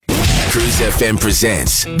Cruise FM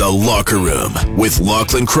presents The Locker Room with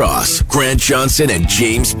Lachlan Cross, Grant Johnson, and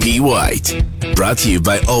James P. White. Brought to you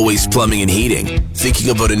by Always Plumbing and Heating. Thinking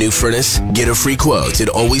about a new furnace? Get a free quote at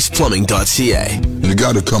alwaysplumbing.ca. You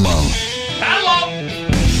gotta come on. Hello!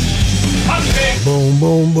 Boom,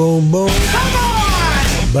 boom, boom, boom. Come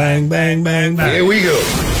on! Bang, bang, bang, bang. Here we go.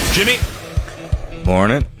 Jimmy,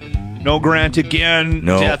 Morning. no Grant again.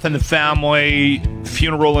 No. Death in the family.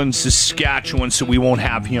 Funeral in Saskatchewan, so we won't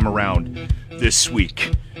have him around this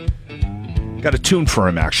week. Got a tune for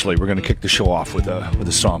him, actually. We're going to kick the show off with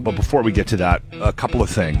a song. But before we get to that, a couple of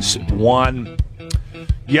things. One,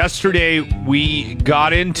 yesterday we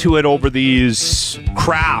got into it over these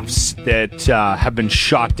crafts that have been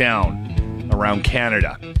shot down around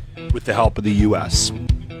Canada with the help of the U.S.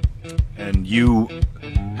 And you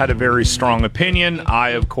had a very strong opinion.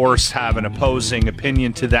 I, of course, have an opposing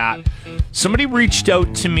opinion to that. Somebody reached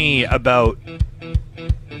out to me about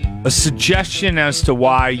a suggestion as to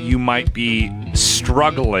why you might be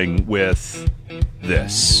struggling with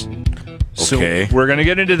this. Okay. So we're going to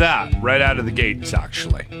get into that right out of the gates,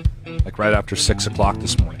 actually. Like right after 6 o'clock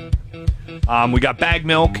this morning. We got Bag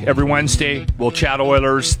Milk every Wednesday. We'll chat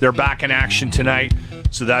Oilers. They're back in action tonight.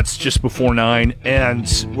 So that's just before 9.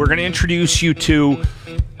 And we're going to introduce you to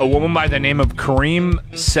a woman by the name of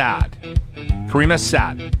Karima Sad. Karima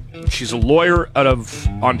Sad. She's a lawyer out of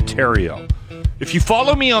Ontario. If you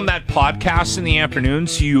follow me on that podcast in the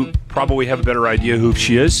afternoons, you probably have a better idea who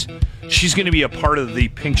she is. She's going to be a part of the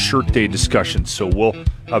Pink Shirt Day discussion, so we'll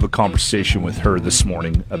have a conversation with her this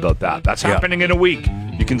morning about that. That's happening in a week.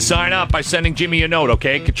 You can sign up by sending Jimmy a note,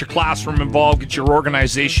 okay? Get your classroom involved, get your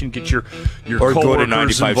organization, get your Or go to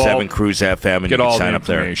coworkers 95.7 involved. Cruise FM and Get you all can sign the up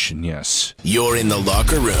there. information, yes. You're in The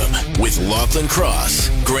Locker Room with Lachlan Cross,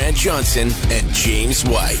 Grant Johnson, and James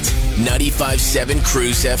White. 95.7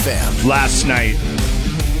 Cruise FM. Last night,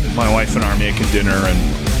 my wife and I are making dinner,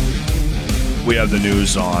 and we have the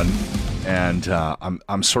news on, and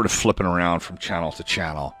I'm sort of flipping around from channel to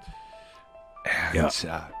channel, and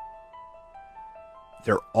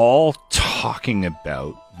they're all talking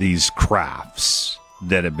about these crafts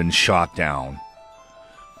that have been shot down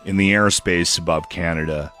in the airspace above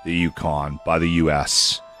Canada, the Yukon, by the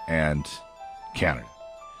U.S. and Canada.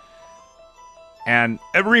 And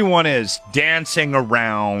everyone is dancing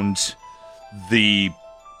around the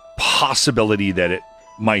possibility that it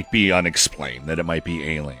might be unexplained, that it might be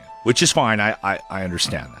alien, which is fine. I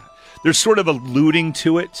understand that. They're sort of alluding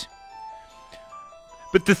to it.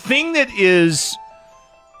 But the thing that is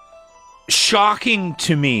shocking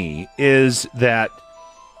to me is that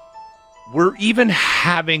we're even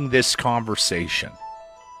having this conversation.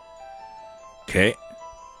 Okay.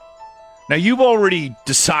 Now, you've already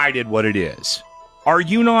decided what it is. Are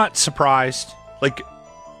you not surprised? Like,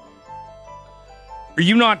 are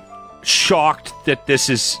you not shocked that this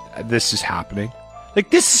is happening? Like,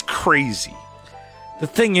 this is crazy. The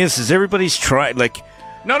thing is everybody's trying, like...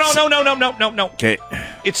 No. Okay.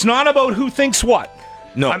 It's not about who thinks what.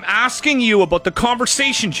 No. I'm asking you about the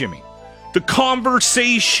conversation, Jimmy. The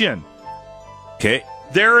conversation. Okay.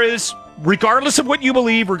 There is, regardless of what you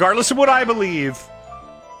believe, regardless of what I believe,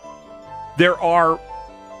 there are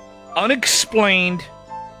unexplained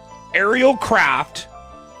aerial craft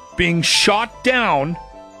being shot down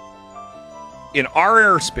in our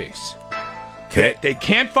airspace. Okay. That they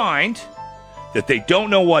can't find, that they don't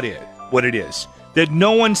know what it is, that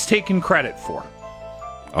no one's taken credit for.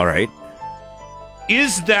 All right.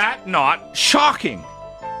 Is that not shocking?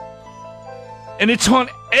 And it's on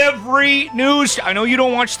every news. I know you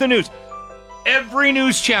don't watch the news. Every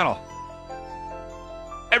news channel.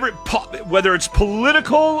 Whether it's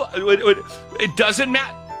political, it doesn't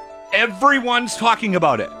matter. Everyone's talking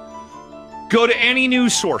about it. Go to any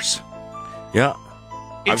news source. Yeah.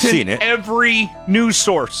 I've seen it. Every news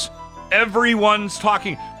source. Everyone's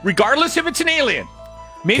talking. Regardless if it's an alien.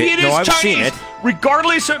 Maybe Okay, it is no, I've Chinese. seen it.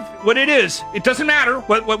 Regardless of what it is. It doesn't matter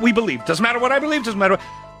what we believe. Doesn't matter what I believe. Doesn't matter.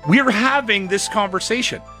 We're having this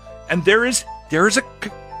conversation. And there's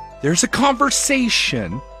a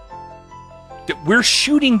conversation that we're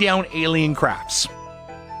shooting down alien crafts.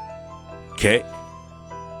 Okay.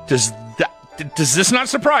 Does this not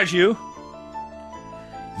surprise you?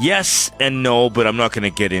 Yes and no, but I'm not going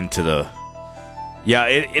to get into the... Yeah,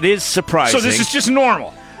 it is surprising. So this is just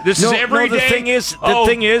normal. This is every day. The thing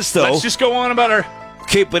is, though... Let's just go on about our...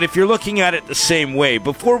 Okay, but if you're looking at it the same way,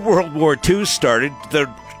 before World War II started, the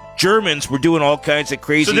Germans were doing all kinds of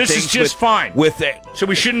crazy things. So this is just fine. With it. So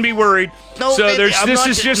we shouldn't be worried. No, so this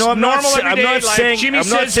is just normal everyday life. Jimmy I'm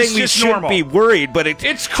not says saying it's we just shouldn't normal. be worried, but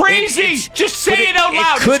it's crazy. Just say it out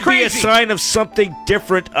loud. It could it's crazy. be a sign of something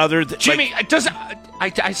different other than... Jimmy, it doesn't...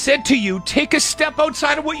 I said to you, take a step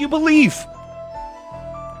outside of what you believe.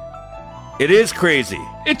 It is crazy.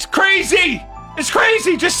 It's crazy. It's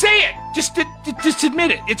crazy. Just say it. Just admit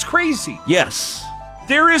it. It's crazy. Yes.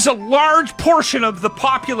 There is a large portion of the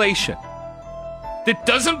population that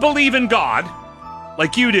doesn't believe in God,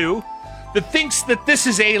 like you do, that thinks that this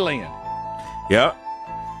is alien. Yeah.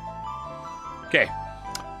 Okay.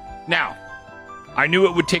 Now, I knew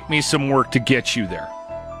it would take me some work to get you there.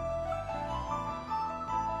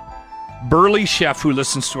 Burley Chef, who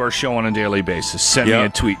listens to our show on a daily basis, sent me a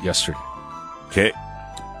tweet yesterday. Okay.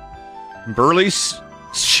 Burley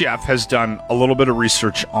Chef has done a little bit of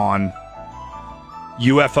research on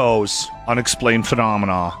UFOs, unexplained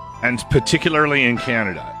phenomena, and particularly in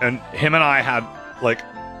Canada. And him and I had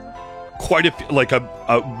quite a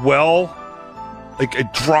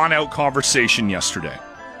drawn out conversation yesterday.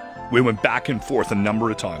 We went back and forth a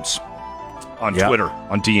number of times on Twitter,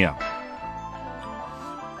 on DM.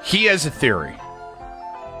 He has a theory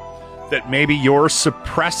that maybe you're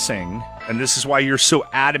suppressing, and this is why you're so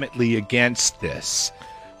adamantly against this.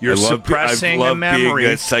 You're suppressing a memory.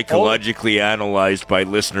 Being psychologically analyzed by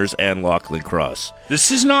listeners and Lachlan Cross. This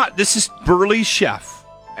is Burley Chef.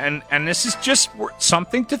 And this is just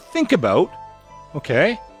something to think about.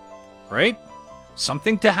 Okay? Right?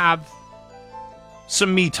 Something to have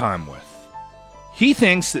some me time with. He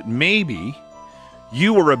thinks that maybe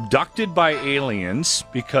you were abducted by aliens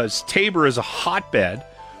because Tabor is a hotbed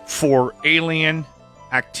for alien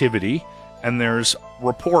activity, and there's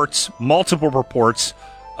multiple reports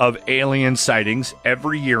of alien sightings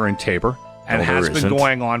every year in Tabor, and has been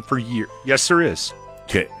going on for years. Yes, there is.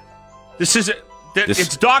 Okay.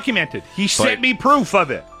 It's documented. He sent me proof of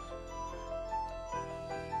it.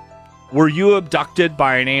 Were you abducted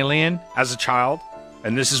by an alien as a child?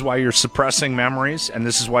 And this is why you're suppressing memories, and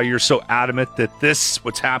this is why you're so adamant that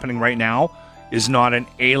what's happening right now, is not an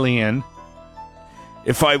alien.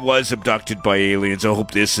 If I was abducted by aliens, I hope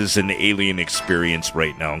this is an alien experience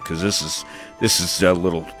right now, because this is a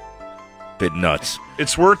little bit nuts.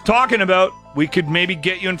 It's worth talking about. We could maybe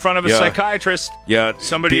get you in front of a psychiatrist. Yeah.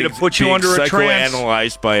 Somebody to put you under a trance.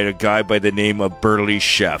 Psychoanalyzed by a guy by the name of Burley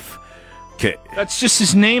Chef. Okay. That's just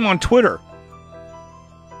his name on Twitter.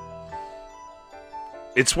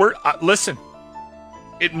 It's worth... listen.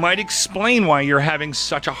 It might explain why you're having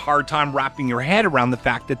such a hard time wrapping your head around the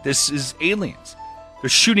fact that this is aliens. They're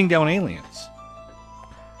shooting down aliens.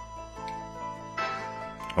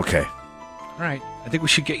 Okay. All right. I think we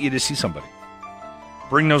should get you to see somebody.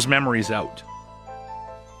 Bring those memories out.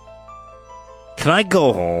 Can I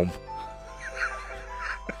go home?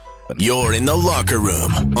 You're in the locker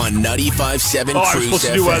room on 95.7 I was Cruise supposed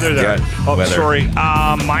to do FM. weather there. Weather. Sorry.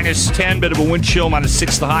 -10, bit of a wind chill,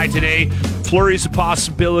 -6 the high today. Flurries a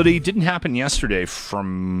possibility. Didn't happen yesterday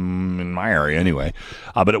in my area anyway,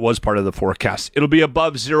 but it was part of the forecast. It'll be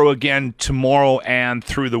above 0 again tomorrow and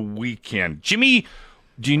through the weekend. Jimmy,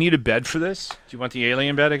 do you need a bed for this? Do you want the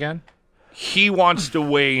alien bed again? He wants to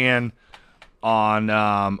weigh in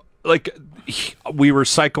on... we were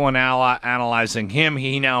psychoanalyzing him.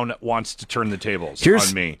 He now wants to turn the tables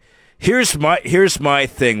on me. Here's my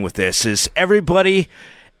thing with this is everybody,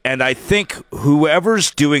 and I think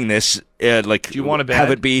whoever's doing this, do you want a bed?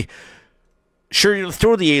 Have it be sure.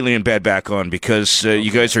 Throw the alien bed back on because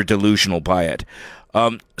you guys are delusional by it.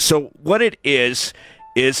 So what it is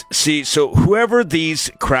so whoever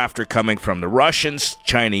these craft are coming from, the Russians,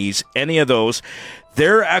 Chinese, any of those,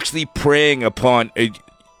 they're actually preying upon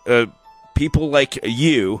people like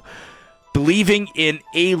you, believing in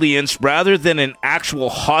aliens rather than an actual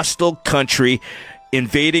hostile country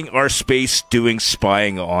invading our space, doing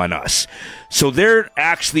spying on us. So they're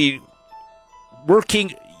actually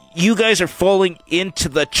working. You guys are falling into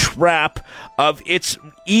the trap of it's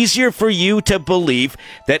easier for you to believe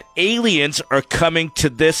that aliens are coming to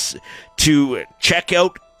check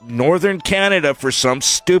out Northern Canada for some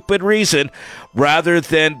stupid reason rather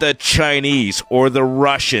than the Chinese or the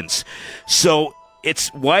Russians. So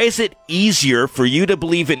why is it easier for you to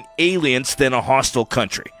believe in aliens than a hostile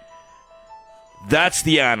country? That's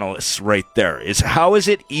the analysts right there. How is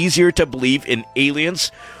it easier to believe in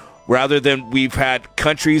aliens rather than we've had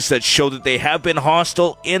countries that show that they have been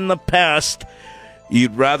hostile in the past?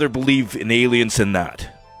 You'd rather believe in aliens than that.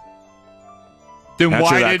 Then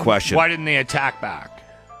Answer that question. Why didn't they attack back?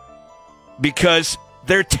 Because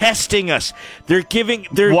they're testing us. They're giving.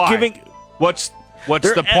 What's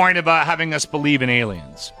the point about having us believe in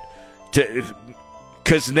aliens?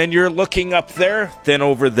 Because then you're looking up there, then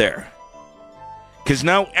over there. Because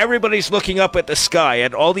now everybody's looking up at the sky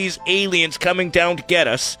at all these aliens coming down to get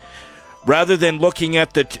us, rather than looking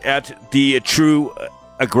at the true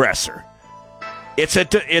aggressor. It's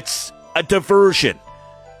a diversion.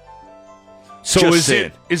 So Just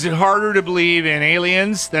saying. is it harder to believe in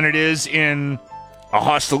aliens than it is in A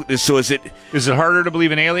hostile. So is it? Is it harder to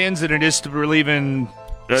believe in aliens than it is to believe in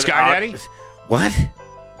Sky Daddy? What?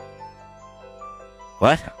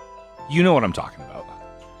 What? You know what I'm talking about.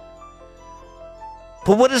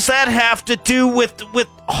 But what does that have to do with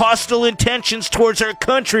hostile intentions towards our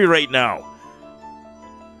country right now?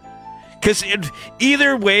 Because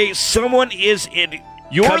either way, someone is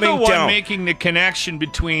You're coming the one down. making the connection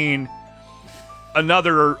between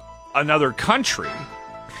another country.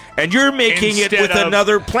 And you're making it Instead with of-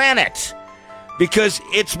 another planet. Because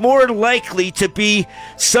it's more likely to be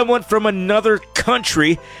someone from another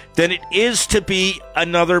country than it is to be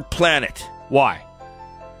another planet. Why?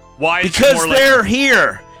 Why? Is it Because more they're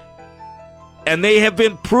here. And they have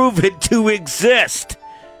been proven to exist.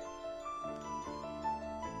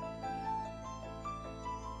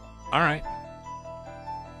 All right.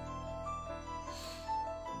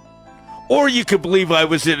 Or you could believe I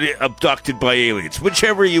was abducted by aliens.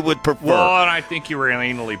 Whichever you would prefer. Well, and I think you were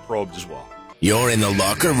anally probed as well. You're in the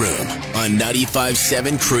locker room on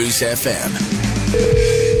 95.7 Cruise FM.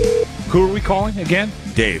 Who are we calling again?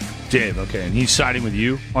 Dave. Dave, okay. And he's siding with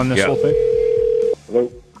you on this Yeah. whole thing?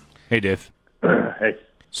 Hello. Hey, Dave. Hey.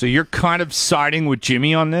 So you're kind of siding with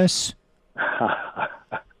Jimmy on this?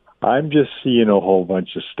 I'm just seeing a whole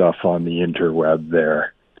bunch of stuff on the interweb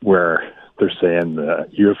there where they're saying the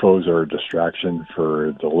UFOs are a distraction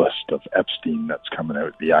for the list of Epstein that's coming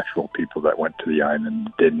out, the actual people that went to the island and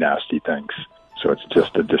did nasty things. So it's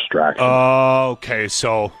just a distraction. Okay,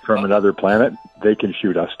 so From another planet, they can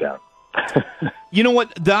shoot us down. you know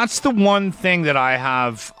what? That's the one thing that I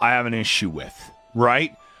have an issue with,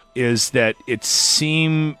 right? Is that it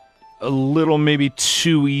seemed a little maybe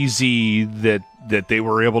too easy that they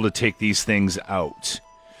were able to take these things out.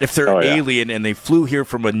 If they're Oh, yeah. alien and they flew here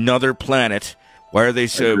from another planet, why are they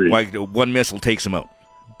so? Agreed. Why one missile takes them out?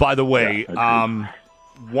 By the way, Yeah, agreed.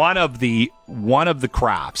 one of the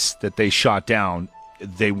crafts that they shot down,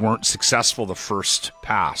 they weren't successful the first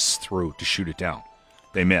pass through to shoot it down.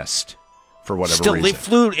 They missed for whatever Still, reason. they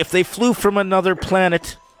flew. If they flew from another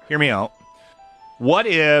planet, Hear me out. What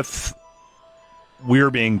if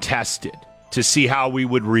we're being tested to see how we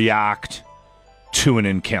would react to an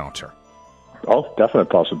encounter? Oh, definite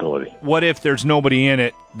possibility. What if there's nobody in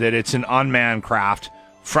it, that it's an unmanned craft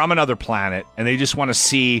from another planet, and they just want to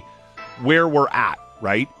see where we're at,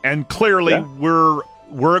 right? And clearly, Yeah.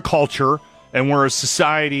 we're a culture, and we're a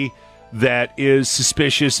society that is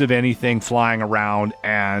suspicious of anything flying around,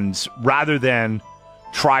 and rather than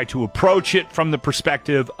try to approach it from the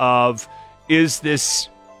perspective of, is this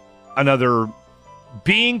another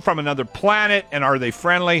being from another planet, and are they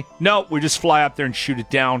friendly? No, we just fly up there and shoot it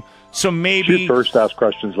down. So maybe Shoot first, ask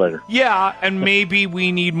questions later. yeah, and maybe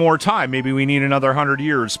we need more time. Maybe we need another 100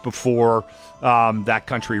 years before that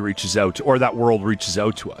country reaches out or that world reaches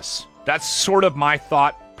out to us. That's sort of my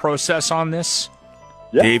thought process on this.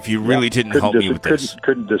 Yeah. Dave, you really didn't help me with this.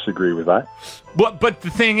 Couldn't disagree with that. But the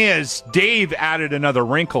thing is, Dave added another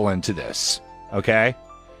wrinkle into this. Okay,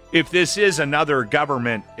 if this is another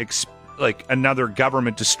government another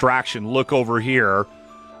government distraction, look over here.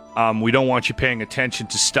 We don't want you paying attention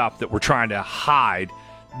to stuff that we're trying to hide.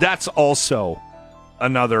 That's also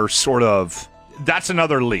another that's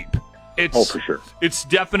another leap. Oh, for sure. It's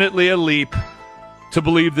definitely a leap to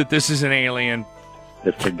believe that this is an alien.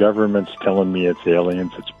 If the government's telling me it's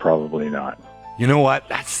aliens, it's probably not. You know what?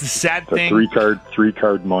 That's the sad The thing. three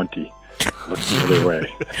card Monty. Look the other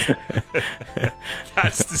way.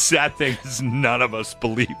 That's the sad thing is none of us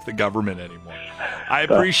believe the government anymore. I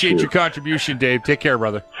appreciate true. your contribution, Dave. Take care,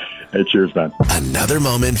 brother. Hey, cheers, man. Another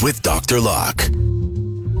moment with Dr. Locke.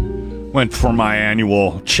 Went for my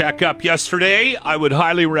annual checkup yesterday. I would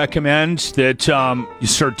highly recommend that you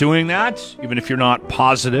start doing that, even if you're not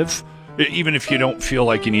positive, even if you don't feel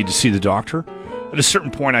like you need to see the doctor. At a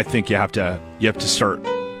certain point, I think you have to start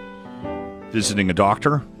visiting a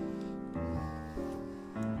doctor.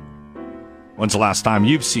 When's the last time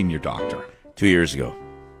you've seen your doctor? 2 years ago.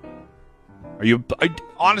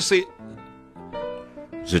 Honestly,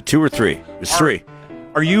 Is it 2 or 3? It's 3.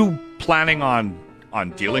 are you planning on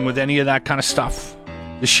dealing with any of that kind of stuff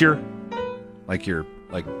this year? Like your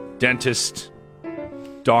dentist,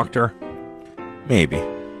 doctor? Maybe.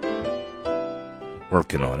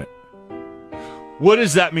 Working on it. What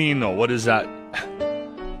does that mean, though? What is that?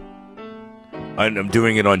 I'm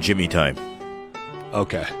doing it on Jimmy time.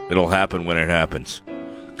 Okay. It'll happen when it happens.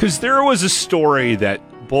 Because there was a story that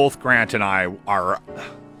both Grant and I are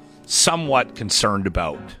somewhat concerned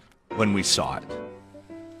about when we saw it.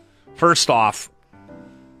 First off,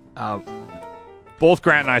 both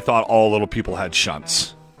Grant and I thought all little people had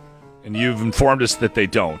shunts. And you've informed us that they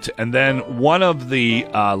don't. And then one of the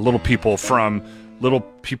little people from Little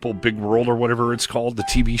People Big World or whatever it's called, the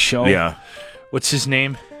TV show. Yeah. What's his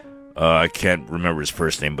name? I can't remember his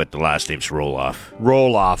first name, but the last name's Roloff.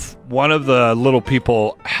 Roloff. One of the little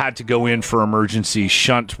people had to go in for emergency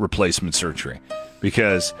shunt replacement surgery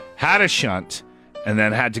because had a shunt and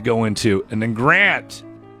then had to go into. And then Grant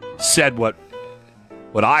said what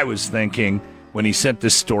I was thinking when he sent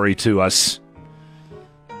this story to us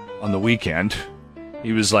on the weekend.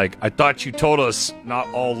 He was like, I thought you told us not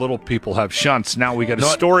all little people have shunts. Now we got a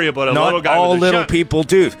story about a little guy with a all little shunt. people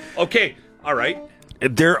do. Okay, all right.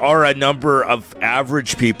 There are a number of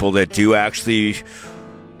average people that do actually.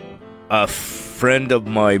 A friend of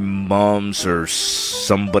my mom's or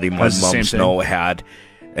somebody my Has the same mom's thing? know had,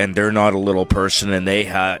 and they're not a little person, and they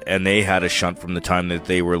had a shunt from the time that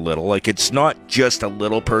they were little. Like, it's not just a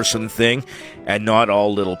little person thing, and not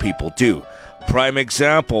all little people do. Prime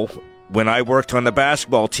example, when I worked on the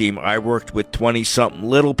basketball team, I worked with 20-something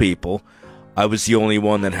little people. I was the only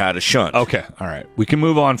one that had a shunt. Okay, all right. We can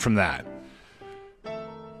move on from that.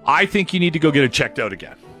 I think you need to go get it checked out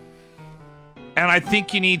again. And I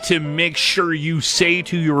think you need to make sure you say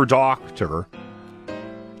to your doctor,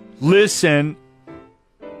 listen,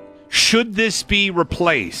 should this be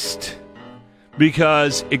replaced?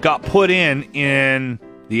 Because it got put in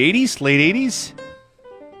the 80s, late 80s?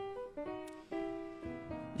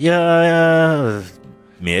 Yeah,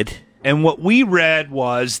 mid. And what we read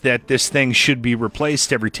was that this thing should be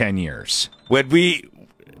replaced every 10 years. When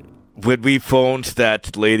we phoned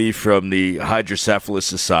that lady from the Hydrocephalus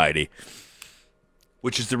Society,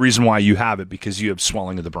 Which is the reason why you have it, because you have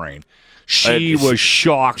swelling of the brain. She was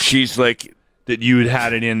shocked she's like, that you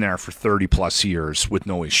had it in there for 30 plus years with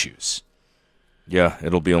no issues. yeah,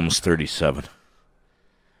 it'll be almost 37.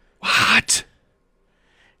 What?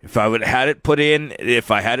 If I had it put in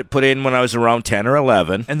when I was around 10 or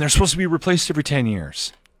 11. And they're supposed to be replaced every 10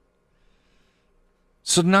 years.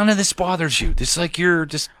 So none of this bothers you. It's like you're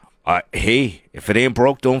just... Hey, if it ain't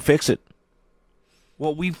broke, don't fix it.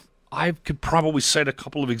 Well, I could probably cite a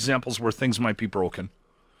couple of examples where things might be broken.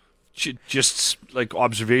 Just like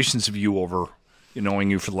observations of you over knowing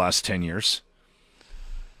you for the last 10 years.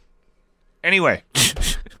 Anyway,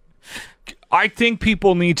 I think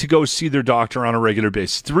people need to go see their doctor on a regular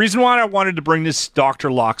basis. The reason why I wanted to bring this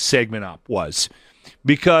Dr. Locke segment up was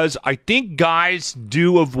because I think guys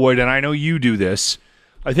do avoid, and I know you do this,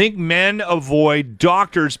 I think men avoid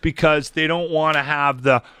doctors because they don't want to have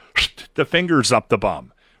the fingers up the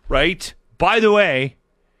bum, right? By the way,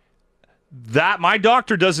 that my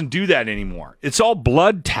doctor doesn't do that anymore. It's all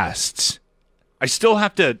blood tests. I still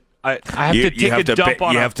have to. I have to take a dump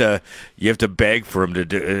on. You have to beg for him to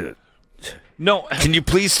do. No, Can you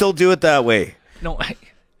please still do it that way? no.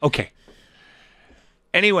 Okay.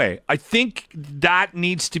 Anyway, I think that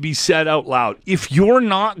needs to be said out loud. If you're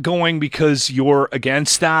not going because you're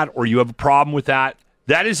against that or you have a problem with that,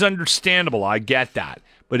 that is understandable. I get that.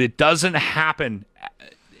 But it doesn't happen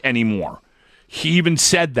anymore. He even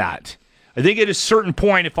said that. I think at a certain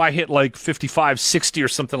point, if I hit like 55, 60 or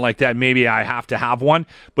something like that, maybe I have to have one.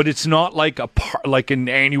 But it's not like like an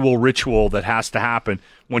annual ritual that has to happen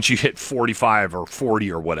once you hit 45 or 40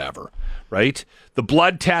 or whatever, right? The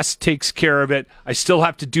blood test takes care of it. I still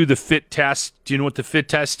have to do the fit test. Do you know what the fit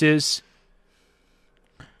test is?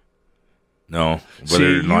 No.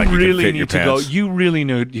 See, you really need to go. pants. You really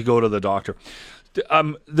need to go to the doctor.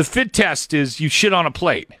 The fit test is you shit on a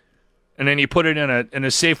plate, and then you put it in a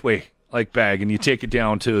Safeway like bag, and you take it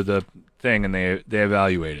down to the thing, and they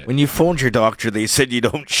evaluate it. When you phoned your doctor, they said you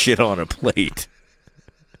don't shit on a plate.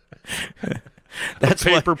 That's a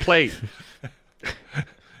paper plate.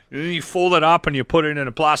 And then you fold it up and you put it in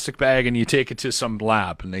a plastic bag and you take it to some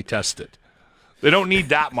lab and they test it. They don't need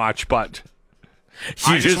that much, but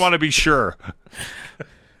I just want to be sure.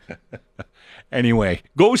 Anyway,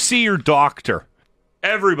 go see your doctor.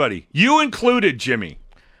 Everybody, you included, Jimmy.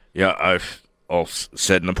 Yeah, I'll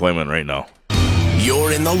set an appointment right now.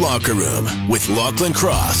 You're in the locker room with Lachlan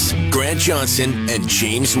Cross, Grant Johnson, and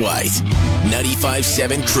James White.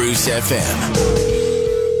 95.7 Cruise FM.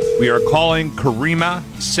 We are calling Karima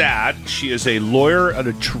Sad. She is a lawyer out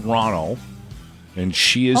of Toronto, and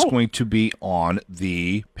she is going to be on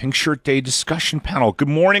the Pink Shirt Day discussion panel. Good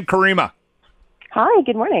morning, Karima. Hi,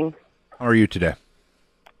 good morning. How are you today?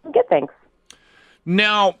 I'm good, thanks.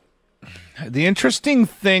 Now, the interesting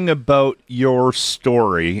thing about your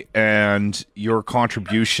story and your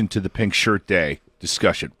contribution to the Pink Shirt Day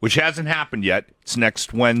discussion, which hasn't happened yet, it's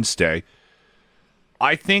next Wednesday,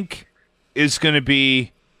 I think is going to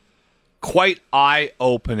be quite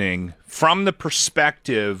eye-opening from the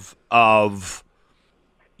perspective of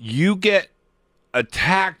you get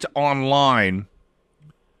attacked online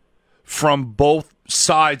from both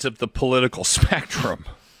sides of the political spectrum.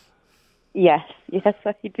 Yes,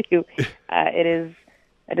 I do. It is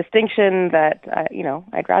a distinction that,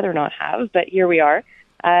 I'd rather not have, but here we are.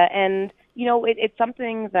 And, it's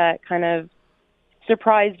something that kind of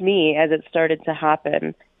surprised me as it started to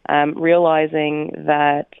happen, realizing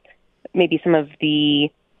that maybe some of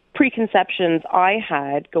the preconceptions I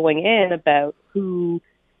had going in about who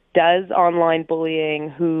does online bullying,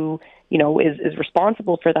 who, is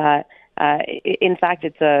responsible for that. In fact,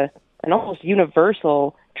 it's an almost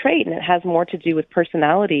universal trait, and it has more to do with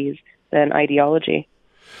personalities than ideology.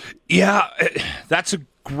 Yeah, that's a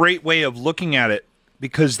great way of looking at it,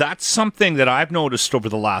 because that's something that I've noticed over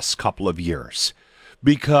the last couple of years,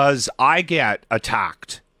 because I get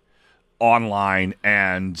attacked online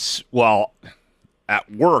and, well,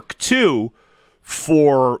 at work too,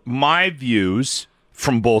 for my views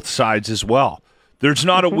from both sides as well. There's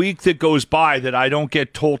not a week that goes by that I don't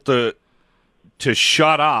get told to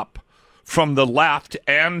shut up from the left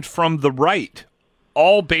and from the right,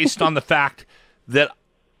 all based on the fact that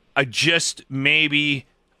I just maybe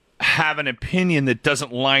have an opinion that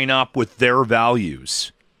doesn't line up with their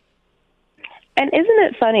values. And isn't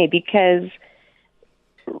it funny, because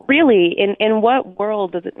really, in what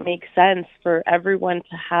world does it make sense for everyone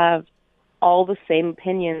to have all the same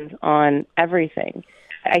opinions on everything?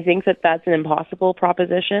 I think that that's an impossible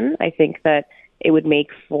proposition. I think that it would make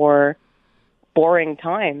for boring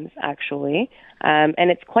times, actually.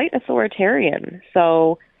 And it's quite authoritarian.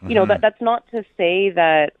 So, that's not to say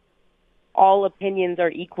that all opinions are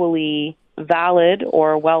equally valid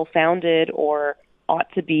or well-founded or ought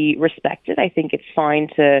to be respected. I think it's fine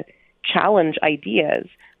to challenge ideas.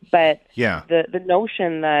 But the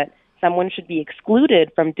notion that someone should be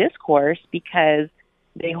excluded from discourse because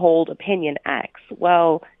they hold opinion X,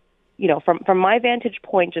 well, from my vantage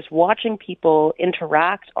point, just watching people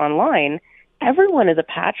interact online, everyone is a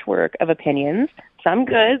patchwork of opinions, some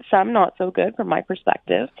good, some not so good from my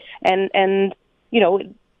perspective. And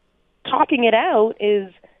talking it out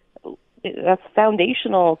that's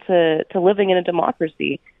foundational to living in a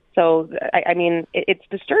democracy. So, it's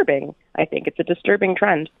disturbing. I think it's a disturbing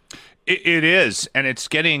trend. It is, and it's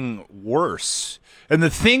getting worse. And the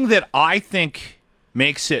thing that I think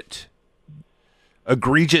makes it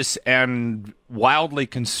egregious and wildly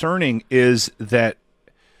concerning is that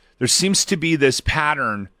there seems to be this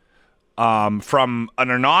pattern from an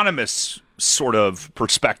anonymous sort of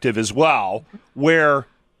perspective as well, where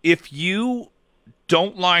if you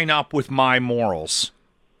don't line up with my morals,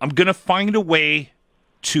 I'm going to find a way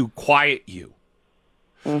to quiet you.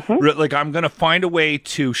 Like, I'm going to find a way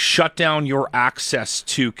to shut down your access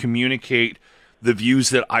to communicate the views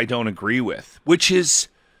that I don't agree with, which is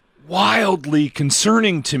wildly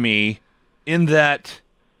concerning to me, in that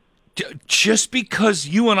just because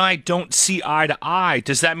you and I don't see eye to eye,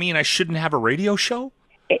 does that mean I shouldn't have a radio show?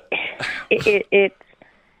 It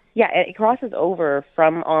crosses over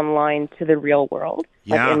from online to the real world.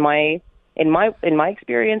 Yeah. Like in my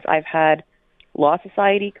experience, I've had Law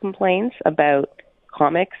Society complaints about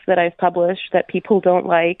comics that I've published that people don't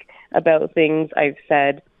like, about things I've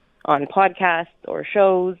said on podcasts or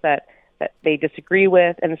shows that they disagree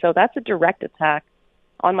with. And so that's a direct attack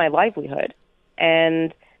on my livelihood.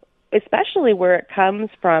 And especially where it comes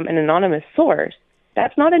from an anonymous source,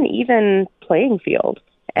 that's not an even playing field.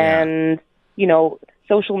 Yeah. And,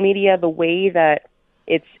 social media, the way that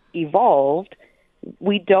it's evolved,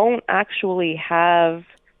 we don't actually have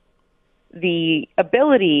the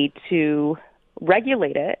ability to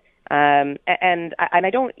regulate it. And I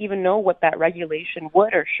don't even know what that regulation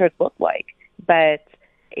would or should look like. But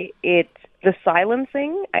the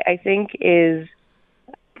silencing, I think, is,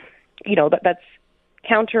 that's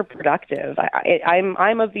counterproductive.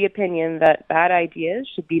 I'm of the opinion that bad ideas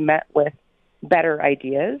should be met with better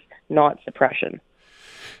ideas, not suppression.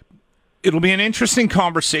 It'll be an interesting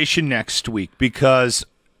conversation next week, because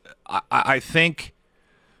I think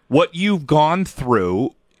what you've gone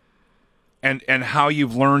through and how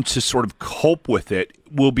you've learned to sort of cope with it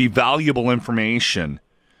will be valuable information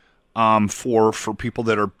for people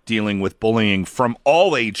that are dealing with bullying from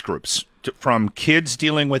all age groups, from kids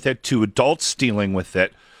dealing with it to adults dealing with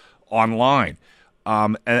it online.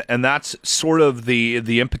 And that's sort of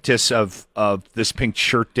the impetus of this Pink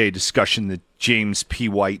Shirt Day discussion that James P.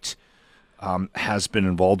 White has been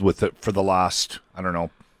involved with it for the last,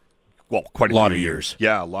 quite a lot few of years.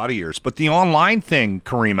 Yeah, a lot of years. But the online thing,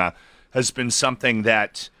 Karima, has been something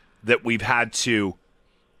that we've had to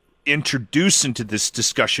introduce into this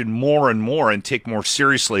discussion more and more and take more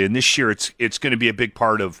seriously. And this year, it's going to be a big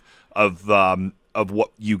part of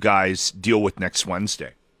what you guys deal with next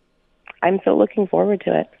Wednesday. I'm so looking forward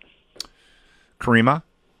to it. Karima,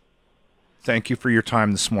 thank you for your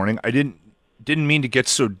time this morning. I didn't mean to get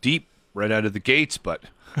so deep right out of the gates, but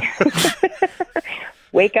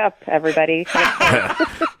wake up, everybody.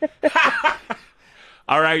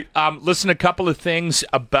 All right. Listen, a couple of things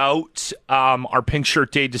about our Pink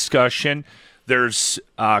Shirt Day discussion. There's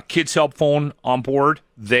Kids Help Phone on board.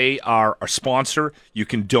 They are our sponsor. You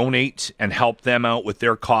can donate and help them out with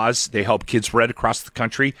their cause. They help kids right across the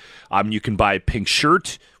country. You can buy a pink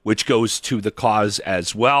shirt, which goes to the cause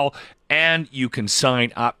as well. And you can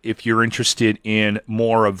sign up if you're interested in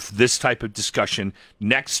more of this type of discussion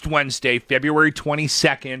next Wednesday, February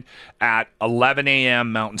 22nd at 11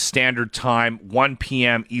 a.m. Mountain Standard Time, 1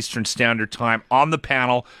 p.m. Eastern Standard Time. On the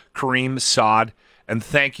panel, Kareem Saad. And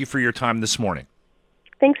thank you for your time this morning.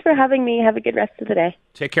 Thanks for having me. Have a good rest of the day.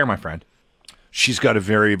 Take care, my friend. She's got a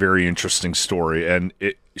very, very interesting story, and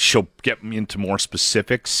she'll get me into more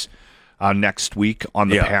specifics next week on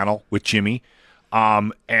the panel with Jimmy.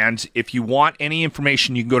 And if you want any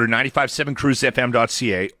information, you can go to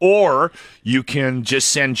 957cruisefm.ca, or you can just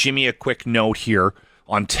send Jimmy a quick note here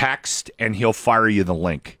on text, and he'll fire you the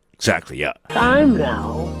link. Exactly, yeah. Time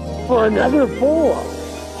now for another pour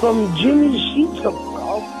from Jimmy Sheets of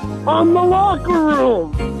Love on the Locker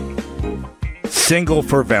Room. Single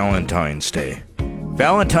for Valentine's Day.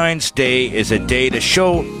 Valentine's Day is a day to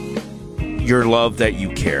show your love that you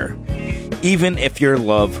care, even if your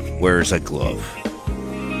love wears a glove.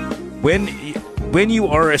 When you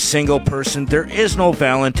are a single person, there is no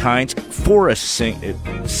Valentine's for a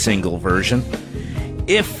single version.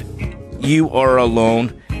 If you are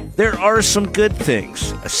alone, there are some good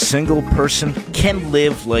things. A single person can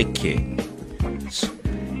live like kings.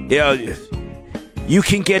 Yeah, you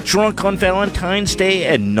can get drunk on Valentine's Day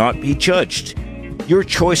and not be judged. Your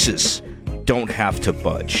choices don't have to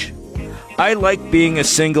budge. I like being a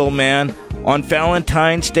single man. On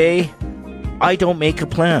Valentine's Day, I don't make a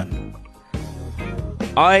plan.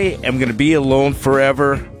 I am going to be alone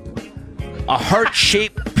forever. A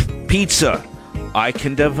heart-shaped pizza I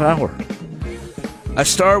can devour. A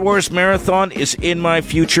Star Wars marathon is in my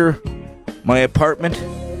future. My apartment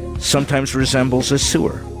sometimes resembles a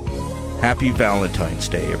sewer. Happy Valentine's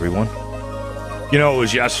Day, everyone. You know, it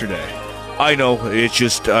was yesterday. I know, it's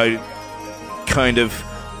just, I kind of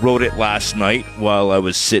wrote it last night while I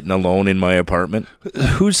was sitting alone in my apartment.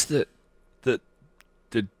 Who's the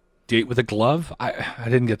date with a glove? I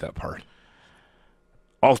didn't get that part.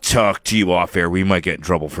 I'll talk to you off air. We might get in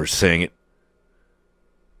trouble for saying it.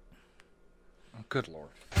 Oh, good Lord.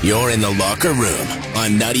 You're in the Locker Room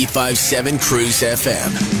on 95.7 Cruise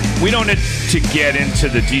FM. We don't need to get into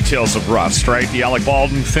the details of Rust, right? The Alec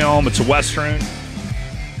Baldwin film. It's a Western.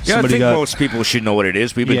 Yeah, I think most people should know what it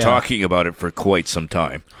is. We've been talking about it for quite some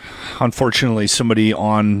time. Unfortunately, somebody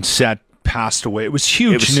on set passed away. It was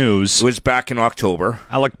huge news. It was back in October.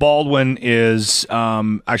 Alec Baldwin is,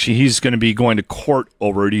 actually, he's going to be going to court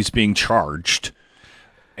over it. He's being charged.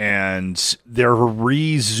 And they're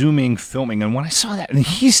resuming filming. And when I saw that, and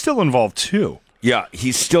he's still involved too. Yeah,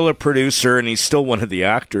 he's still a producer, and he's still one of the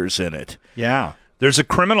actors in it. Yeah. There's a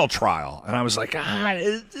criminal trial. And I was like,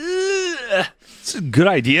 it's a good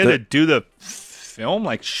idea to do the film.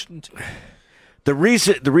 Like, shouldn't... The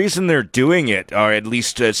reason they're doing it, or at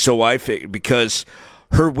least so I think, because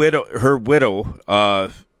her widow,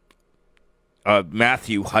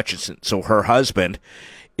 Matthew Hutchison, so her husband,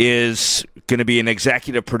 is going to be an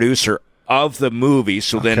executive producer of the movie.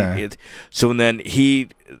 So then,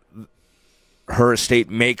 her estate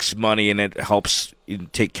makes money, and it helps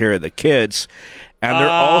take care of the kids. And they're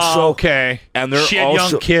also and they're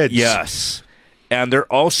also young kids. Yes, and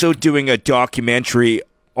they're also doing a documentary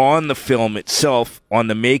on the film itself, on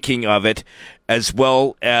the making of it, as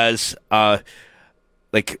well as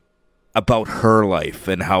about her life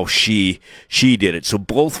and how she did it. So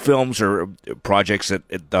both films are projects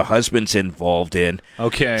that the husband's involved in.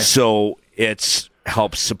 Okay. So it's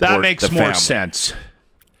helps support that makes the more family. sense.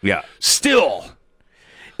 Yeah. Still,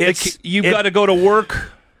 you've got to go to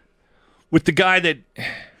work with the guy that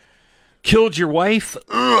killed your wife.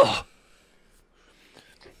 Ugh.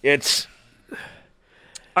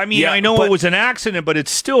 I mean, I know it was an accident, but it's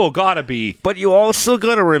still got to be. But you also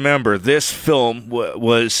got to remember, this film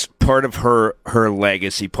was part of her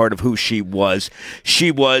legacy, part of who she was. She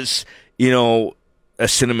was, a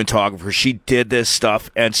cinematographer. She did this stuff,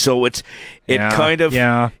 and so it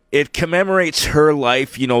commemorates her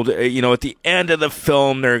life. At the end of the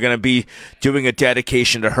film, they're going to be doing a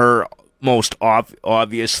dedication to her. most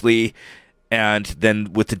obviously, and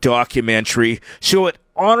then with the documentary. So it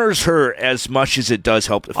honors her as much as it does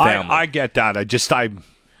help the family. I get that. I'm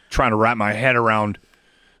trying to wrap my head around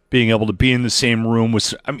being able to be in the same room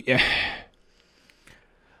with.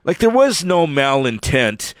 Like, there was no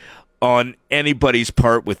malintent on anybody's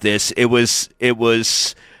part with this. It was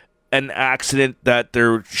an accident that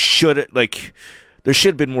there should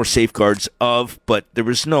have been more safeguards of, but there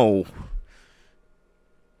was no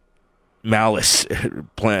malice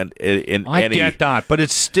planned in I any. get that, but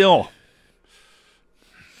it's still.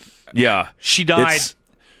 Yeah, She died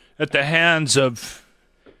at the hands of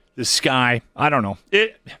this guy. I don't know.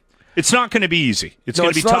 It's not going to be easy. It's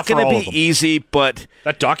going to be tough for all of them. It's not going to be easy, but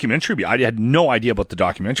that documentary, I had no idea about the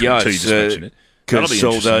documentary until you just mentioned it. That'll be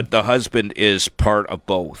interesting. The husband is part of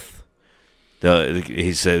both.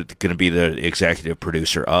 He's going to be the executive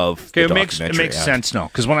producer of the documentary. It makes sense now,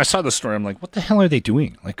 because when I saw the story, I'm like, what the hell are they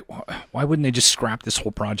doing? Like, why wouldn't they just scrap this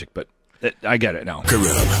whole project? But I get it now. Locker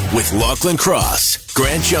Room with Lachlan Cross,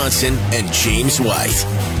 Grant Johnson, and James White.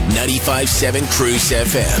 95.7 Cruise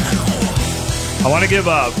FM. I want to give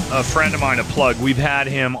a friend of mine a plug. We've had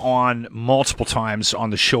him on multiple times on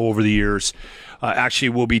the show over the years. Actually,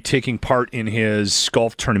 we'll be taking part in his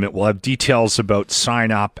golf tournament. We'll have details about sign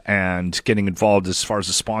up and getting involved as far as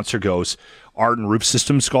the sponsor goes. Arden Roof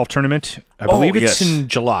Systems golf tournament. I believe it's in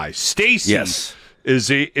July. Stacy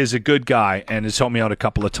is a good guy and has helped me out a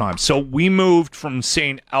couple of times. So we moved from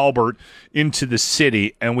St. Albert into the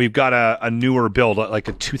city, and we've got a newer build, like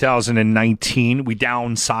a 2019. We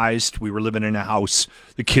downsized. We were living in a house.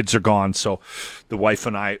 The kids are gone, so the wife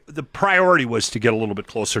and I, the priority was to get a little bit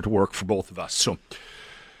closer to work for both of us. So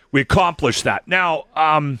we accomplished that. Now,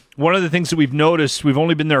 one of the things that we've noticed, we've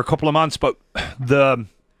only been there a couple of months, but the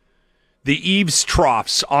eaves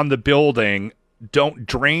troughs on the building don't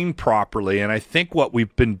drain properly, and I think what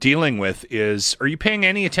we've been dealing with is, are you paying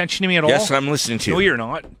any attention to me at all? Yes, I'm listening to you. No, you're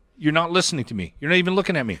not. You're not listening to me. You're not even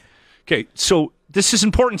looking at me. Okay, so this is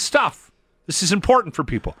important stuff. This is important for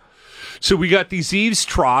people. So we got these eaves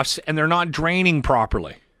troughs, and they're not draining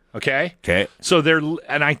properly. Okay? Okay. So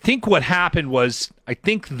and I think what happened was, I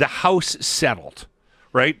think the house settled,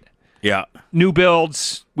 right? Yeah. New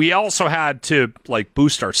builds. We also had to,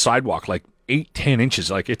 boost our sidewalk 8-10 inches.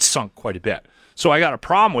 It's sunk quite a bit. So I got a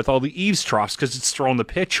problem with all the eaves troughs because it's throwing the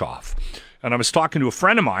pitch off. And I was talking to a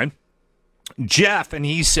friend of mine, Jeff, and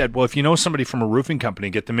he said, well, if you know somebody from a roofing company,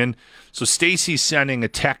 get them in. So Stacy's sending a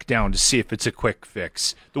tech down to see if it's a quick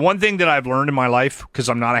fix. The one thing that I've learned in my life, because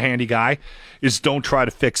I'm not a handy guy, is don't try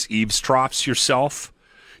to fix eaves troughs yourself.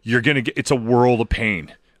 You're going to get, it's a world of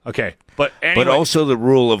pain. Okay. But anyway, but also the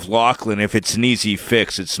rule of Lachlan, if it's an easy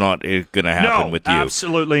fix, it's not going to happen with you.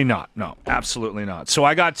 Absolutely not. No, absolutely not. So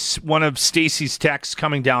I got one of Stacy's techs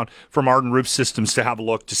coming down from Arden Roof Systems to have a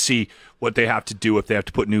look to see what they have to do, if they have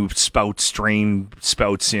to put new drain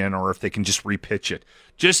spouts in, or if they can just repitch it.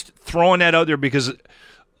 Just throwing that out there because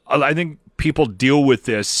I think people deal with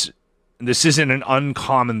this. This isn't an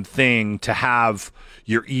uncommon thing to have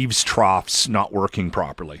your eaves troughs not working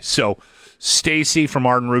properly. So Stacy from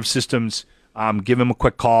Arden Roof Systems, give him a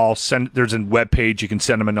quick call. There's a webpage. You can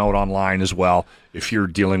send him a note online as well if you're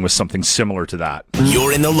dealing with something similar to that.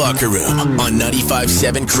 You're in the Locker Room on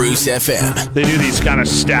 95.7 Cruise FM. They do these kind of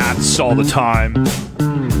stats all the time.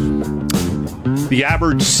 The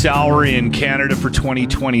average salary in Canada for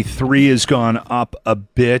 2023 has gone up a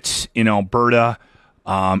bit in Alberta.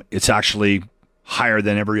 It's actually higher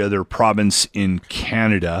than every other province in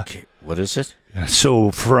Canada. Okay, what is it?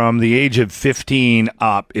 So from the age of 15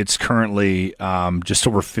 up, it's currently just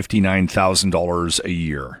over $59,000 a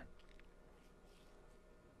year.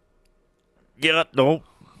 Yeah, no,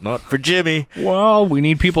 not for Jimmy. Well, we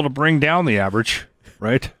need people to bring down the average,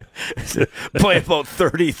 right? By about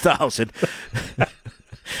 30,000.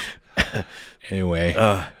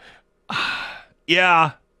 Anyway.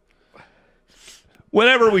 Yeah.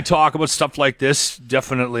 Whenever we talk about stuff like this,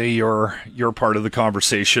 definitely you're part of the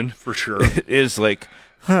conversation, for sure. It is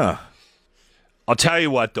I'll tell you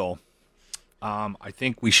what, though. I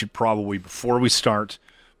think we should probably, before we start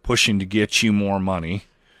pushing to get you more money,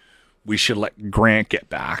 we should let Grant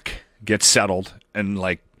get settled, and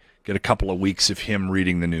get a couple of weeks of him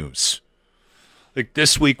reading the news.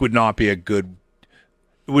 This week would not be it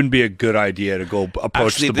wouldn't be a good idea to go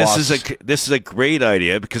approach the boss. This is a great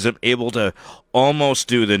idea because I'm able to almost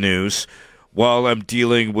do the news while I'm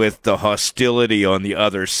dealing with the hostility on the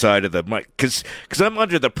other side of the mic. Because I'm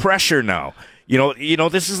under the pressure now. You know,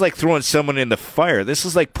 this is like throwing someone in the fire. This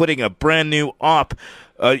is like putting a brand new op,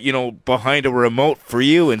 behind a remote for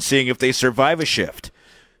you and seeing if they survive a shift.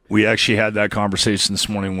 We actually had that conversation this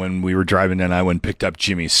morning when we were driving in. I went and picked up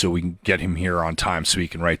Jimmy so we can get him here on time so he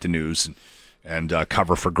can write the news and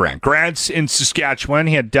cover for Grant. Grant's in Saskatchewan.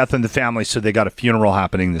 He had death in the family, so they got a funeral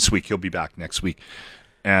happening this week. He'll be back next week.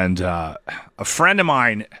 And a friend of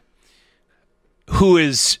mine who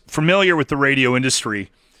is familiar with the radio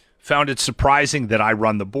industry found it surprising that I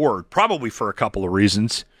run the board, probably for a couple of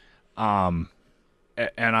reasons. And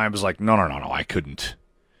I was like, no, I couldn't.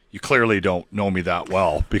 You clearly don't know me that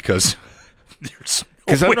well because there's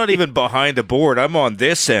Because I'm not even behind the board. I'm on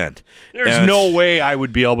this end. There's no way I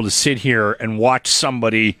would be able to sit here and watch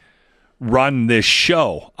somebody run this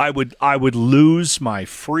show. I would lose my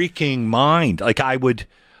freaking mind. Like I'd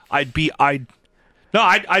be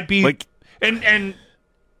like, and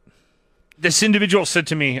this individual said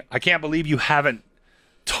to me, I can't believe you haven't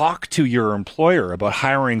talked to your employer about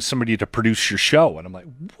hiring somebody to produce your show. And I'm like,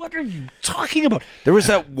 what are you talking about? there was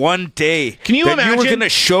that one day Can you that imagine? you were going to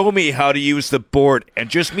show me how to use the board,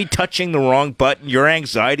 and just me touching the wrong button, your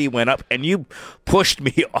anxiety went up, and you pushed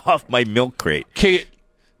me off my milk crate. Okay,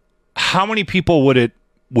 how many people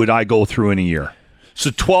would I go through in a year?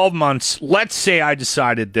 So 12 months. Let's say I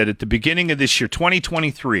decided that at the beginning of this year,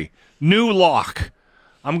 2023, new lock.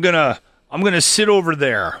 I'm gonna sit over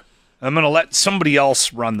there. I'm gonna let somebody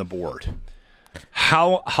else run the board.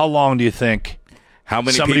 How long do you think? How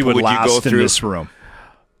many somebody people would would you last go in through? this room?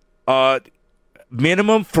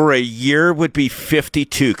 Minimum for a year would be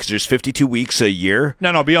 52, because there's 52 weeks a year.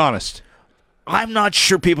 No, be honest. I'm not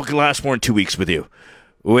sure people can last more than 2 weeks with you.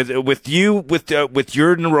 With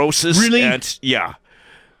your neurosis. Really? And, yeah.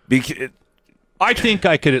 I think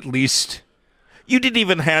I could at least. You didn't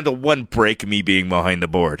even handle one break of me being behind the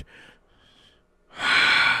board.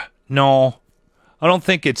 No, I don't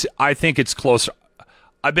think it's. I think it's closer.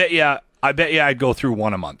 I bet you I'd go through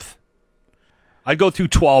one a month. I'd go through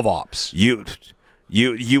 12 ops. You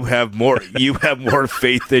have more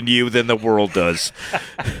faith in you than the world does.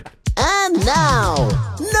 And now,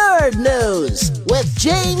 Nerd News with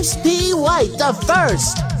James P. White the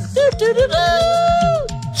First.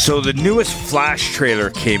 So the newest Flash trailer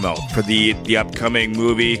came out for the upcoming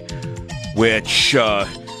movie, which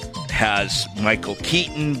has Michael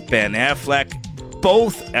Keaton, Ben Affleck,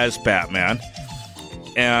 both as Batman.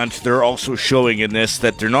 And they're also showing in this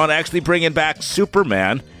that they're not actually bringing back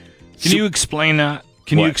Superman. Can you explain that?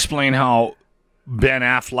 Can you What? explain how Ben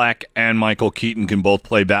Affleck and Michael Keaton can both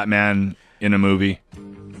play Batman in a movie?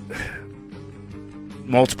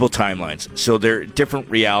 Multiple timelines. So they're different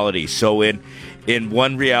realities. So in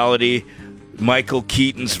one reality, Michael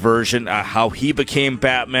Keaton's version, how he became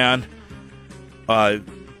Batman,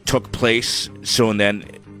 took place. So and then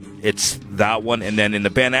it's that one. And then in the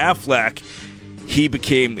Ben Affleck, he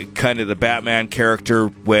became kind of the Batman character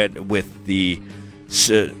with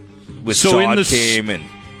So Zod in the came and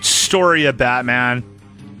story of Batman,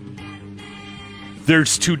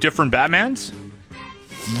 there's two different Batmans?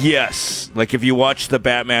 yes, like if you watch the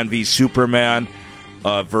Batman v Superman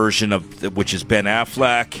version of which is Ben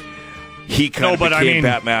Affleck, he kind of became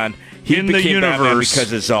Batman. He in the became Batman universe-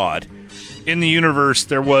 because of Zod. In the universe,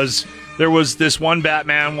 there was this one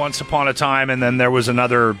Batman once upon a time, and then there was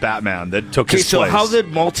another Batman that took his So place. how the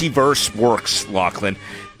multiverse works, Lachlan,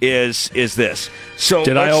 is this. So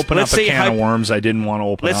Did I open up let's a say can of worms I didn't want to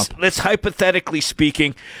open up? Let's hypothetically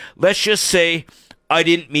speaking, let's just say I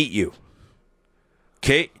didn't meet you.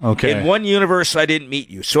 Okay? In one universe, I didn't meet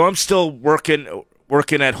you. So I'm still working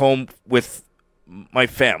at home with my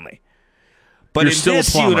family. But You're still a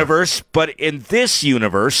plumber. in this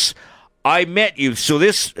universe, I met you. So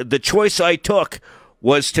the choice I took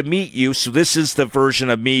was to meet you. So this is the version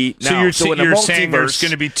of me now. So in a you're saying there's multiverse-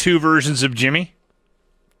 going to be two versions of Jimmy?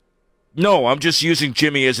 No, I'm just using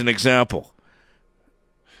Jimmy as an example.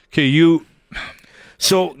 Okay, you.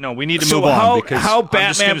 So No, we need to so move on. how because how I'm just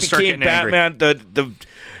Batman gonna start became getting angry. Batman?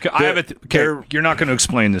 You're not going to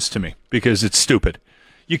explain this to me because it's stupid.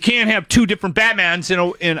 You can't have two different Batmans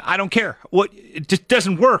in I don't care. It just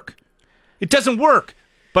doesn't work. It doesn't work.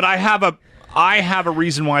 But I have a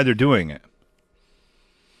reason why they're doing it.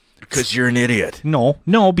 Because you're an idiot.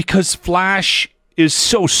 No, because Flash is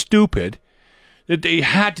so stupid that they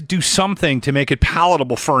had to do something to make it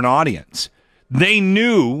palatable for an audience. They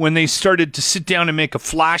knew when they started to sit down and make a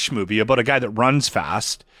Flash movie about a guy that runs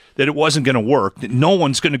fast that it wasn't going to work, that no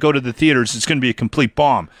one's going to go to the theaters, it's going to be a complete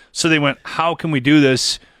bomb. So they went, how can we do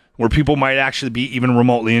this where people might actually be even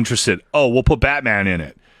remotely interested? Oh, we'll put Batman in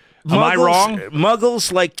it. Am I wrong?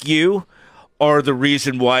 Muggles like you are the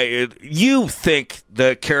reason why you think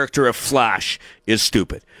the character of Flash is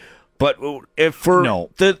stupid. But if for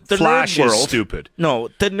the Flash nerd world, is stupid. No,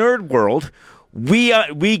 the nerd world,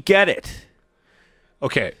 we get it.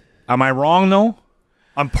 Okay, Am I wrong though?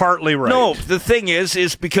 I'm partly right. No, the thing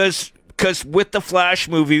is because with the Flash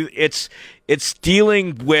movie, it's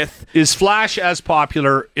dealing with. Is Flash as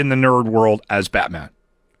popular in the nerd world as Batman?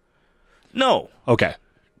 No. Okay.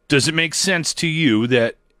 Does it make sense to you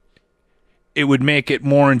that it would make it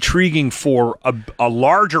more intriguing for a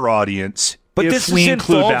larger audience? But if this we is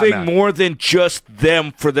include involving Batman? more than just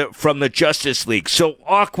them from the Justice League. So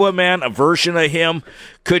Aquaman, a version of him,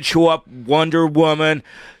 could show up. Wonder Woman,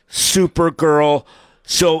 Supergirl.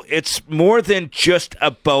 So it's more than just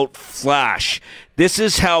about Flash. This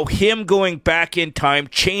is how him going back in time,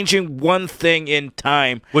 changing one thing in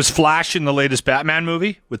time. Was Flash in the latest Batman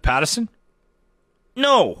movie with Pattinson?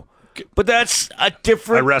 No, but that's a I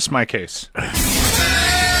different. rest my case.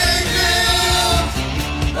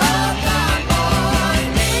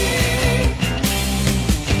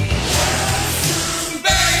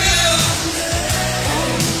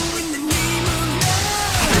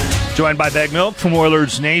 Joined by Bag Milk from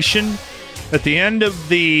Oilers Nation. At the end of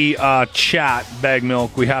the chat, Bag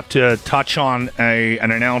Milk, we have to touch on an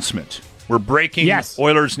announcement. We're breaking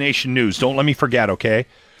Oilers Nation news. Don't let me forget, okay?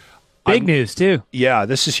 Big news, too. Yeah,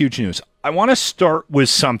 this is huge news. I want to start with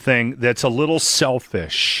something that's a little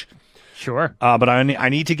selfish. Sure. But I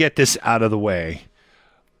need to get this out of the way.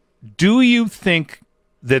 Do you think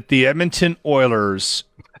that the Edmonton Oilers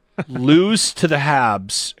lose to the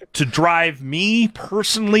Habs to drive me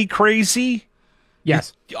personally crazy?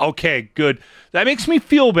 Yes. Okay, good. That makes me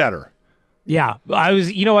feel better. Yeah.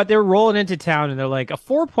 You know what? They're rolling into town and they're like, a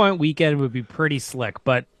 4-point weekend would be pretty slick.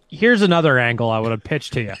 But here's another angle I would have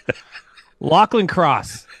pitched to you. Lachlan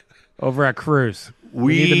Cross over at Cruz.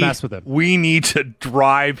 We need to mess with him. We need to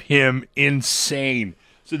drive him insane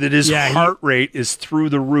so that his heart rate is through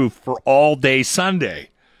the roof for all day Sunday.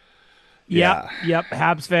 Yep.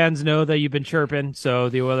 Habs fans know that you've been chirping, so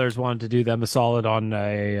the Oilers wanted to do them a solid on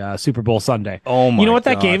a Super Bowl Sunday. Oh my! You know what?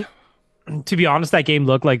 God. That game, to be honest, that game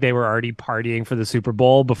looked like they were already partying for the Super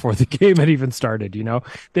Bowl before the game had even started. You know,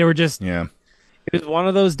 they were just It was one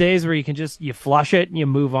of those days where you flush it and you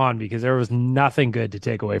move on because there was nothing good to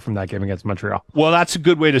take away from that game against Montreal. Well, that's a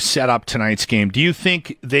good way to set up tonight's game. Do you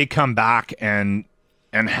think they come back and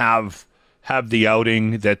have the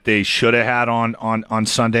outing that they should have had on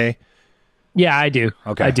Sunday? Yeah, I do.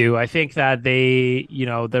 Okay. I do. I think that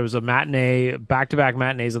there was a matinee, back-to-back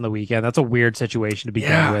matinees on the weekend. That's a weird situation to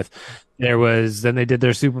begin with. Then they did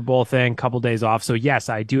their Super Bowl thing, couple days off. So yes,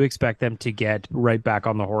 I do expect them to get right back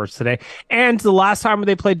on the horse today. And the last time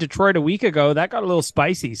they played Detroit a week ago, that got a little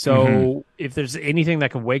spicy. So if there's anything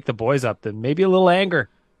that can wake the boys up, then maybe a little anger.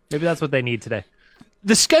 Maybe that's what they need today.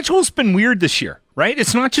 The schedule's been weird this year, right?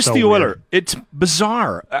 It's not just the Oilers. It's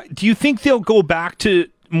bizarre. Do you think they'll go back to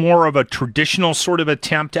more of a traditional sort of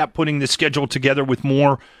attempt at putting the schedule together with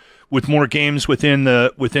more games within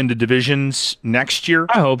the divisions next year?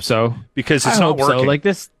 I hope so, because it's not working. So. Like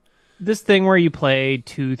this thing where you play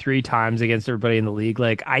 2-3 times against everybody in the league.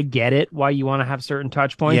 Like I get it why you want to have certain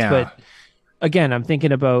touch points, but again, I'm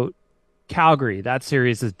thinking about Calgary. That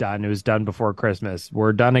series is done. It was done before Christmas.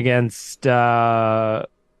 We're done against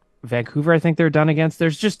Vancouver, I think they're done against.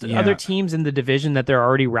 There's just other teams in the division that they're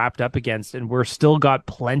already wrapped up against, and we're still got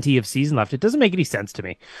plenty of season left. It doesn't make any sense to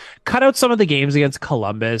me. Cut out some of the games against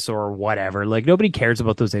Columbus or whatever. Like, nobody cares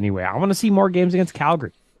about those anyway. I want to see more games against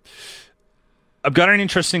Calgary. I've got an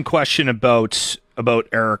interesting question about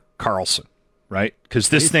Erik Karlsson, right? Because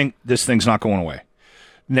this thing's not going away.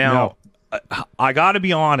 Now, I got to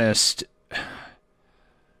be honest.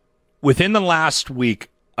 Within the last week,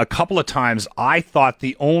 a couple of times, I thought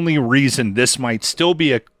the only reason this might still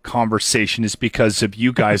be a conversation is because of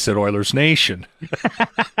you guys at Oilers Nation.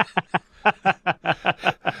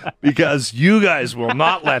 Because you guys will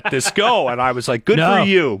not let this go. And I was like, good for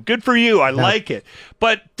you. Good for you. I like it.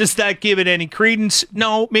 But does that give it any credence?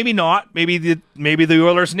 No, maybe not. Maybe the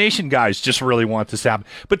Oilers Nation guys just really want this to happen.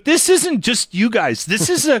 But this isn't just you guys. This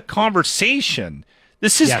is a conversation.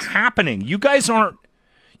 This is happening. You guys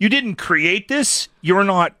you didn't create this. You're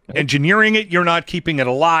not engineering it. You're not keeping it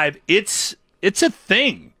alive. It's a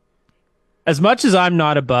thing. As much as I'm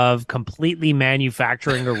not above completely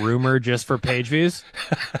manufacturing a rumor just for page views,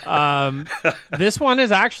 this one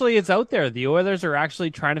is actually, it's out there. The Oilers are actually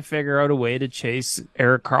trying to figure out a way to chase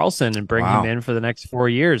Erik Karlsson and bring him in for the next 4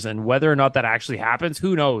 years. And whether or not that actually happens,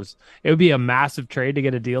 who knows? It would be a massive trade to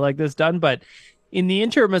get a deal like this done. But in the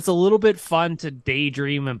interim, it's a little bit fun to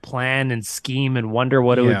daydream and plan and scheme and wonder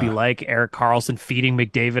what it would be like. Erik Karlsson feeding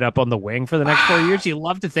McDavid up on the wing for the next 4 years. You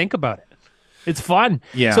love to think about it. It's fun.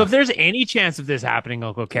 Yeah. So if there's any chance of this happening,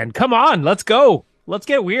 Uncle Ken, come on, let's go. Let's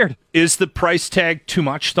get weird. Is the price tag too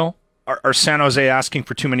much, though? Are San Jose asking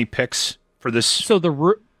for too many picks for this? So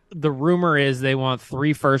the the rumor is they want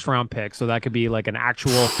 3 first-round picks, so that could be like an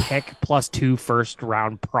actual pick plus 2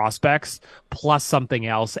 first-round prospects plus something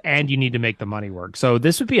else, and you need to make the money work. So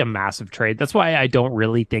this would be a massive trade. That's why I don't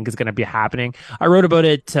really think it's going to be happening. I wrote about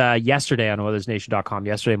it yesterday on OilersNation.com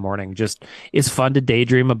yesterday morning. Just it's fun to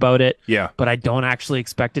daydream about it, but I don't actually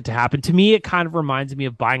expect it to happen. To me, it kind of reminds me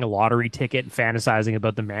of buying a lottery ticket and fantasizing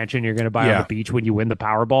about the mansion you're going to buy on the beach when you win the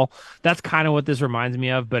Powerball. That's kind of what this reminds me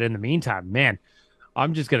of. But in the meantime, man,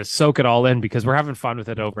 I'm just going to soak it all in because we're having fun with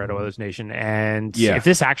it over at Oilers Nation. And if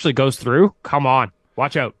this actually goes through, come on,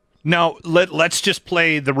 watch out. Now, let's just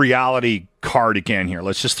play the reality card again here.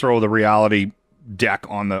 Let's just throw the reality deck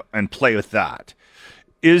on and play with that.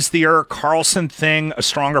 Is the Erik Karlsson thing a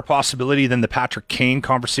stronger possibility than the Patrick Kane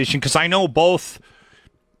conversation? Because I know both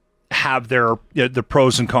have the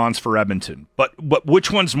pros and cons for Edmonton, but which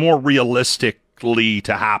one's more realistically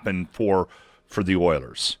to happen for the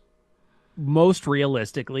Oilers? Most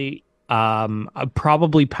realistically,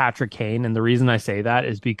 probably Patrick Kane. And the reason I say that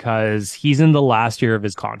is because he's in the last year of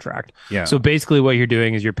his contract. Yeah. So basically what you're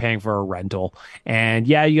doing is you're paying for a rental. And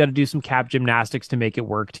you got to do some cap gymnastics to make it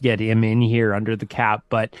work to get him in here under the cap.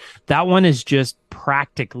 But that one is just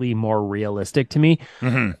practically more realistic to me.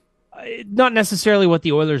 Mm-hmm. Not necessarily what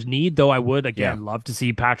the Oilers need, though I would, again, love to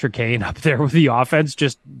see Patrick Kane up there with the offense.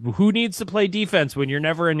 Just who needs to play defense when you're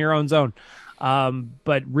never in your own zone?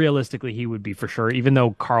 But realistically, he would be for sure, even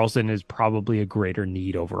though Karlsson is probably a greater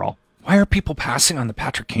need overall. Why are people passing on the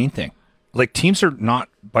Patrick Kane thing? Like, teams are not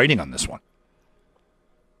biting on this one.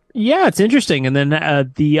 Yeah, it's interesting. And then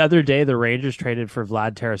the other day, the Rangers traded for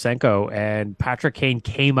Vlad Tarasenko, and Patrick Kane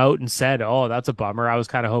came out and said, "Oh, that's a bummer. I was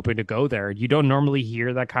kind of hoping to go there." You don't normally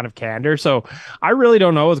hear that kind of candor. So I really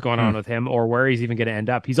don't know what's going on with him or where he's even going to end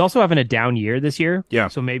up. He's also having a down year this year. Yeah.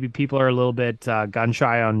 So maybe people are a little bit gun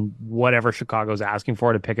shy on whatever Chicago's asking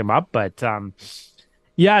for to pick him up. But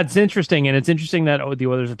yeah, it's interesting. And it's interesting that the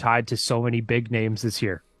Oilers are tied to so many big names this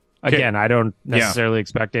year. Again, I don't necessarily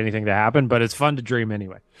expect anything to happen, but it's fun to dream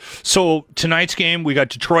anyway. So tonight's game, we got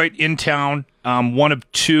Detroit in town, one of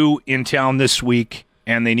 2 in town this week,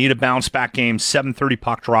 and they need a bounce-back game, 7:30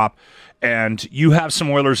 puck drop. And you have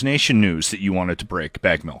some Oilers Nation news that you wanted to break,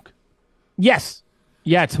 Bag Milk. Yes.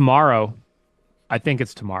 Yeah, tomorrow. I think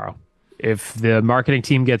it's tomorrow. If the marketing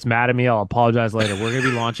team gets mad at me, I'll apologize later. We're going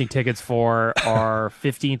to be launching tickets for our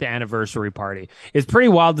 15th anniversary party. It's pretty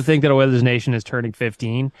wild to think that Oilers Nation is turning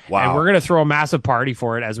 15. Wow. And we're going to throw a massive party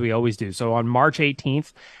for it, as we always do. So on March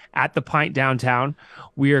 18th at the Pint downtown,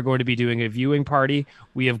 we are going to be doing a viewing party.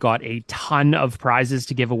 We have got a ton of prizes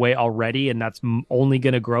to give away already, and that's only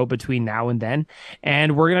going to grow between now and then.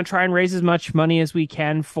 And we're going to try and raise as much money as we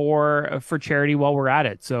can for charity while we're at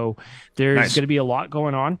it. So there's going to be a lot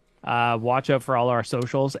going on. Watch out for all our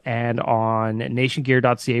socials, and on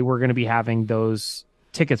nationgear.ca we're going to be having those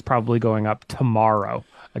tickets probably going up tomorrow.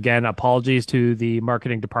 Again, apologies to the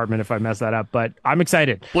marketing department if I mess that up, but I'm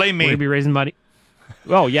excited. Blame me. We're going to be raising money.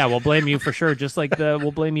 Oh yeah, we'll blame you for sure, just like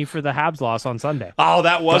we'll blame you for the Habs loss on Sunday. Oh,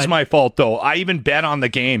 that was my fault though. I even bet on the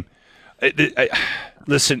game.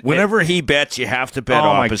 Listen, whenever he bets, you have to bet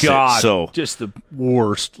opposite. Oh my God, so just the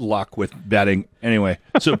worst luck with betting. Anyway,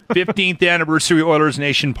 so 15th anniversary Oilers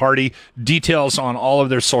Nation party. Details on all of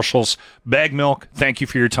their socials. Bag Milk, thank you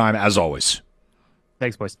for your time as always.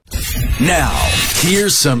 Thanks, boys. Now,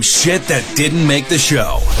 here's some shit that didn't make the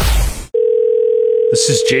show. This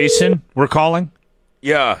is Jason. We're calling.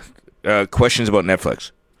 Yeah, questions about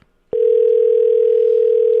Netflix.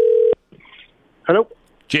 Hello?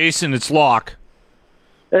 Jason, it's Locke.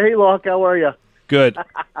 Hey, Locke, how are you? Good.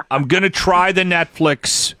 I'm going to try the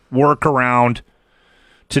Netflix workaround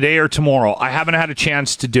today or tomorrow. I haven't had a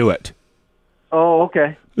chance to do it. Oh,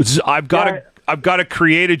 okay. I've got to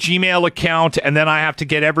create a Gmail account, and then I have to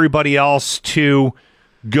get everybody else to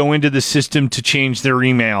go into the system to change their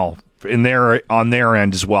email on their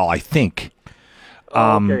end as well, I think.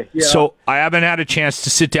 Okay. Yeah. So I haven't had a chance to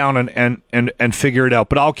sit down and figure it out,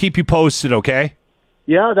 but I'll keep you posted, okay?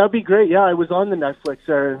 Yeah, that'd be great. Yeah, I was on the Netflix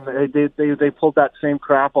there, and they pulled that same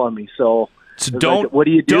crap on me. So don't. Like, what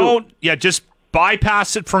do you do? Just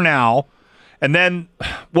bypass it for now, and then,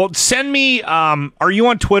 send me. Are you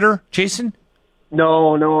on Twitter, Jason?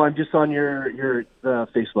 No, I'm just on your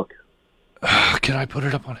Facebook. Can I put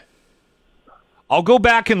it up on it? I'll go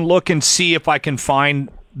back and look and see if I can find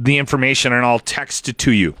the information, and I'll text it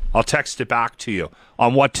to you. I'll text it back to you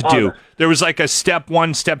on what to do. There was like a step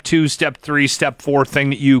 1, step 2, step 3, step 4 thing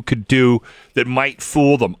that you could do that might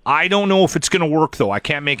fool them. I don't know if it's going to work, though. I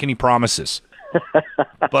can't make any promises.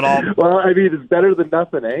 But well, I mean, it's better than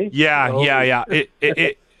nothing, eh? Yeah, yeah.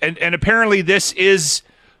 And apparently this is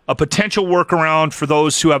a potential workaround for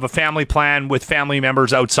those who have a family plan with family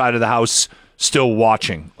members outside of the house still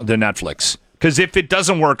watching the Netflix. Because if it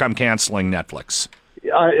doesn't work, I'm canceling Netflix.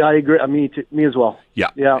 I agree. Me as well. Yeah.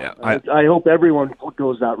 I hope everyone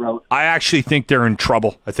goes that route. I actually think they're in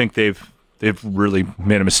trouble. I think they've really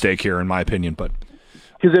made a mistake here, in my opinion. But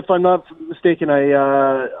because if I'm not mistaken,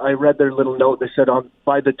 I read their little note. They said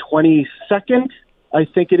by the 22nd, I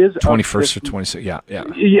think it is 21st or 26th. Yeah.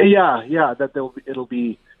 That it'll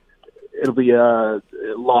be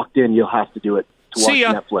locked in. You'll have to do it to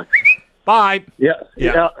watch Netflix. Bye. Yeah,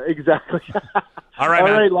 exactly. All right,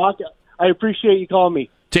 man. All right, Locke. I appreciate you calling me.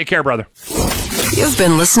 Take care, brother. You've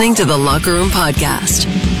been listening to the Locker Room Podcast.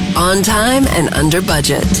 On time and under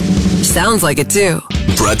budget. Sounds like it too.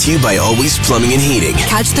 Brought to you by Always Plumbing and Heating.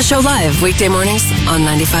 Catch the show live weekday mornings on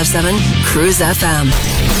 95.7 Cruise FM.